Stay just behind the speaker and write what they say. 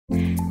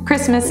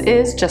Christmas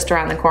is just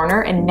around the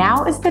corner, and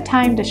now is the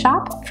time to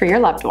shop for your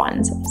loved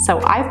ones. So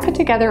I've put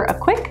together a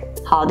quick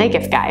holiday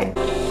gift guide.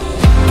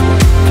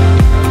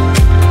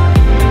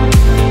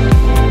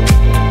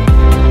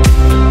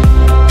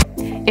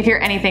 If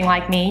you're anything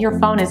like me, your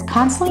phone is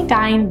constantly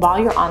dying while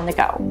you're on the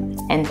go,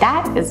 and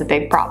that is a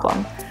big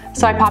problem.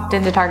 So I popped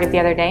into Target the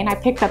other day and I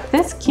picked up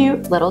this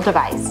cute little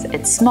device.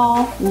 It's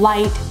small,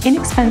 light,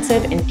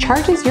 inexpensive, and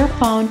charges your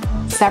phone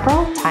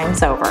several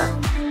times over.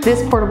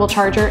 This portable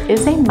charger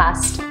is a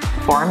must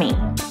for me.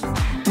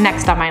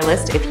 Next on my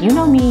list, if you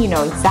know me, you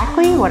know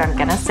exactly what I'm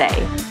gonna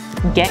say.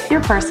 Get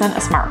your person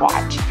a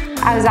smartwatch.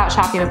 I was out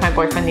shopping with my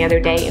boyfriend the other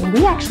day and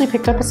we actually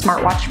picked up a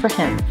smartwatch for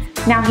him.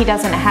 Now he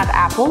doesn't have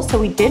Apple, so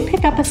we did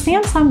pick up a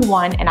Samsung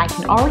one, and I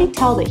can already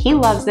tell that he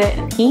loves it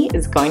and he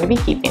is going to be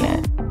keeping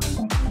it.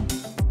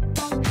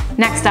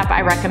 Next up,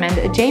 I recommend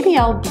a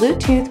JBL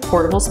Bluetooth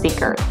portable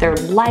speaker. They're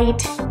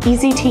light,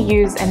 easy to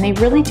use, and they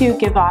really do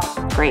give off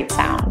great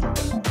sound.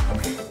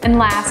 And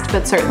last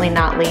but certainly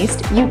not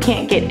least, you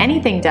can't get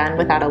anything done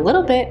without a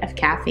little bit of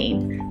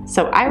caffeine.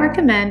 So I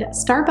recommend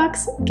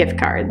Starbucks gift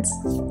cards.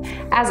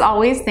 As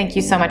always, thank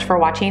you so much for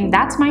watching.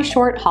 That's my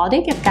short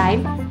holiday gift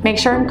guide. Make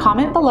sure and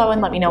comment below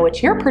and let me know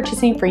what you're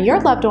purchasing for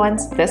your loved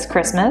ones this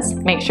Christmas.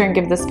 Make sure and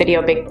give this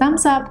video a big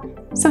thumbs up,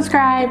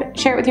 subscribe,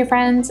 share it with your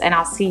friends, and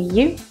I'll see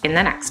you in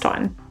the next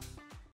one.